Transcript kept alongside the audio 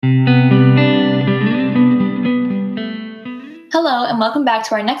and welcome back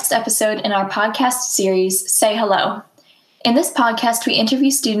to our next episode in our podcast series, Say Hello. In this podcast, we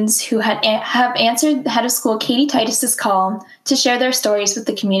interview students who have answered the head of school, Katie Titus's call to share their stories with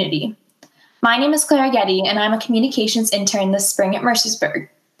the community. My name is Clara Getty, and I'm a communications intern this spring at Mercersburg.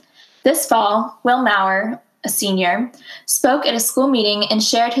 This fall, Will Maurer, a senior, spoke at a school meeting and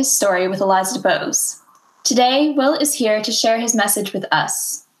shared his story with Eliza DeBose. Today, Will is here to share his message with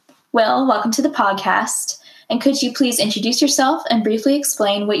us. Will, welcome to the podcast. And could you please introduce yourself and briefly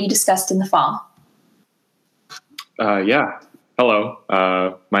explain what you discussed in the fall? Hello.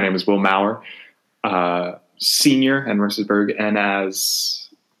 My name is Will Maurer, senior at Mercersburg, and as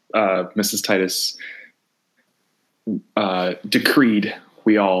Mrs. Titus decreed,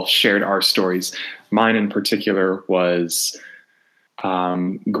 we all shared our stories. Mine in particular was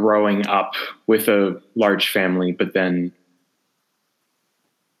growing up with a large family, but then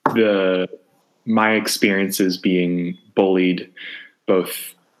my experiences being bullied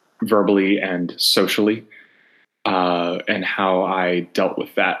both verbally and socially, and how I dealt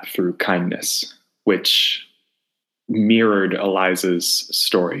with that through kindness, which mirrored Eliza's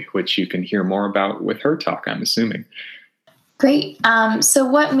story, which you can hear more about with her talk, I'm assuming. Great. So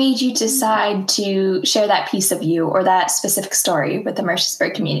what made you decide to share that piece of you or that specific story with the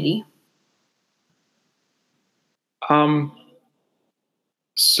Mercersburg community?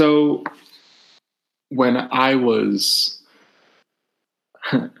 So when I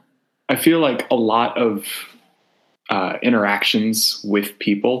feel like a lot of interactions with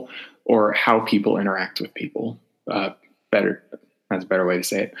people, or how people interact with people, that's a better way to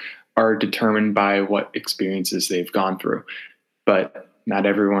say it, are determined by what experiences they've gone through. But not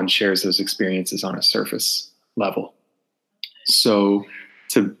everyone shares those experiences on a surface level. So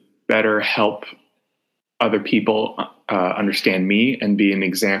to better help other people understand me and be an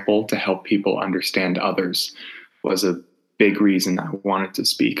example to help people understand others was a big reason I wanted to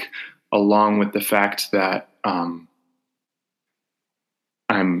speak, along with the fact that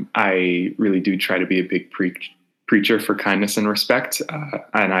I really do try to be a big preacher for kindness and respect,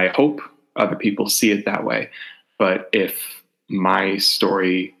 and I hope other people see it that way. But if my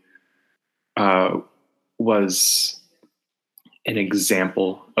story was an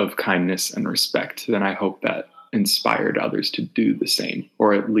example of kindness and respect, then I hope that inspired others to do the same,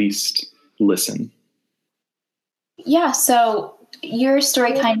 or at least listen. Yeah, so your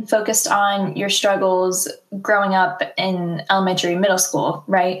story kind of focused on your struggles growing up in elementary and middle school,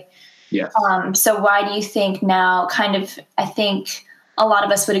 right? Yes. So why do you think now, I think a lot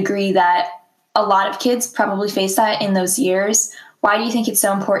of us would agree that a lot of kids probably face that in those years. Why do you think it's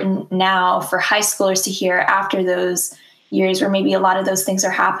so important now for high schoolers to hear after those years where maybe a lot of those things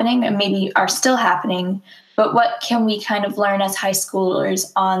are happening and maybe are still happening? But what can we kind of learn as high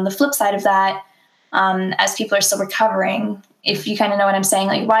schoolers on the flip side of that, as people are still recovering? If you kind of know what I'm saying,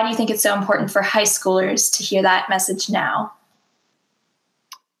 like, why do you think it's so important for high schoolers to hear that message now?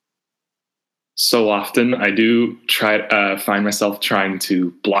 So often I do find myself trying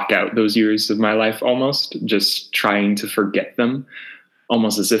to block out those years of my life, almost just trying to forget them,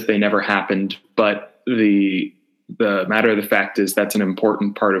 almost as if they never happened. But the matter of the fact is that's an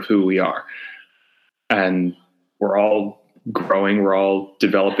important part of who we are. And we're all growing, we're all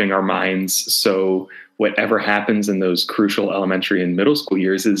developing our minds. So whatever happens in those crucial elementary and middle school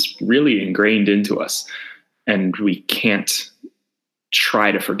years is really ingrained into us, and we can't try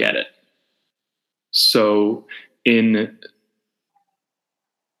to forget it. So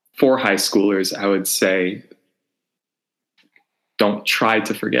for high schoolers, I would say, don't try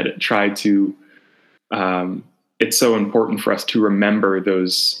to forget it. It's so important for us to remember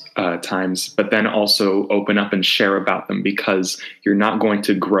those times, but then also open up and share about them, because you're not going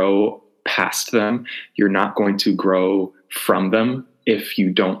to grow past them. You're not going to grow from them if you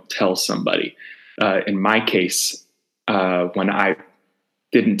don't tell somebody. In my case, when I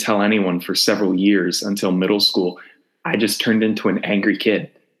didn't tell anyone for several years until middle school, I just turned into an angry kid.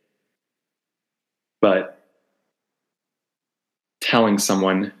 But telling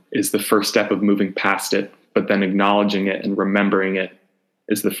someone is the first step of moving past it, but then acknowledging it and remembering it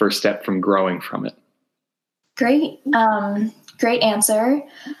is the first step from growing from it. Great. Great answer.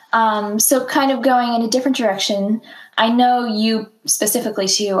 So kind of going in a different direction, I know you specifically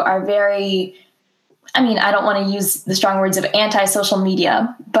too are very, I don't want to use the strong words of anti-social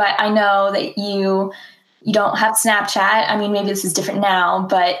media, but I know that you don't have Snapchat. Maybe this is different now,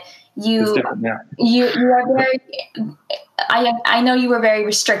 but you are very, I know you were very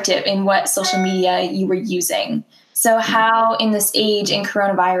restrictive in what social media you were using. So how in this age in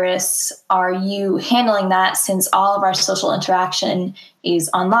coronavirus are you handling that, since all of our social interaction is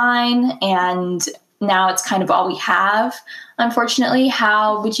online and now it's kind of all we have, unfortunately.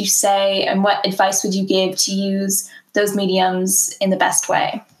 How would you say, and what advice would you give to use those mediums in the best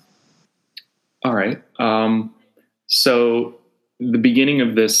way? All right. So the beginning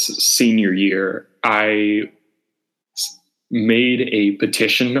of this senior year, I made a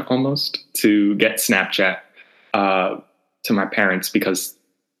petition almost to get Snapchat to my parents, because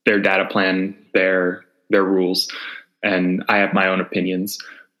their data plan, their rules, and I have my own opinions.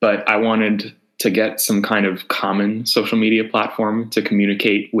 But I wanted to get some kind of common social media platform to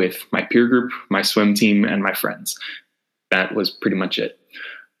communicate with my peer group, my swim team, and my friends. That was pretty much it.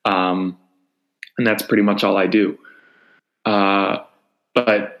 And that's pretty much all I do.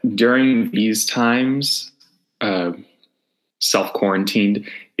 But during these times, self-quarantined,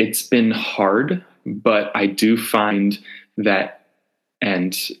 it's been hard, but I do find that,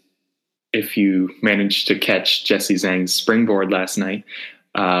 and if you managed to catch Jesse Zhang's springboard last night,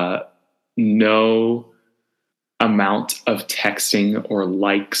 no amount of texting or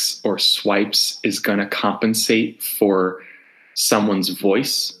likes or swipes is going to compensate for someone's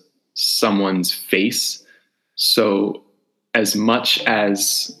voice, someone's face. So as much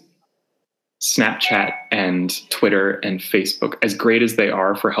as Snapchat and Twitter and Facebook, as great as they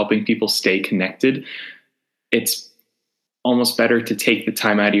are for helping people stay connected, it's almost better to take the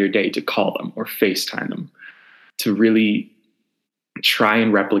time out of your day to call them or FaceTime them, to really try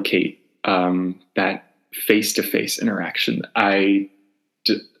and replicate that face-to-face interaction. I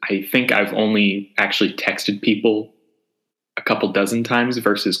think I've only actually texted people a couple dozen times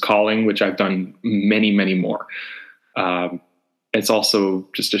versus calling, which I've done many, many more. It's also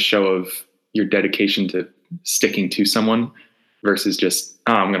just a show of your dedication to sticking to someone versus just,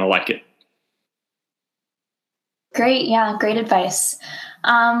 oh, I'm going to like it. Great. Yeah. Great advice.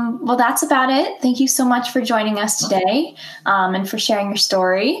 Well, that's about it. Thank you so much for joining us today and for sharing your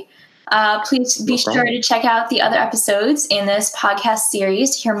story. Please be sure to check out the other episodes in this podcast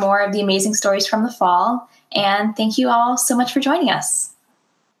series to hear more of the amazing stories from the fall. And thank you all so much for joining us.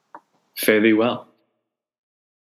 Fare thee well.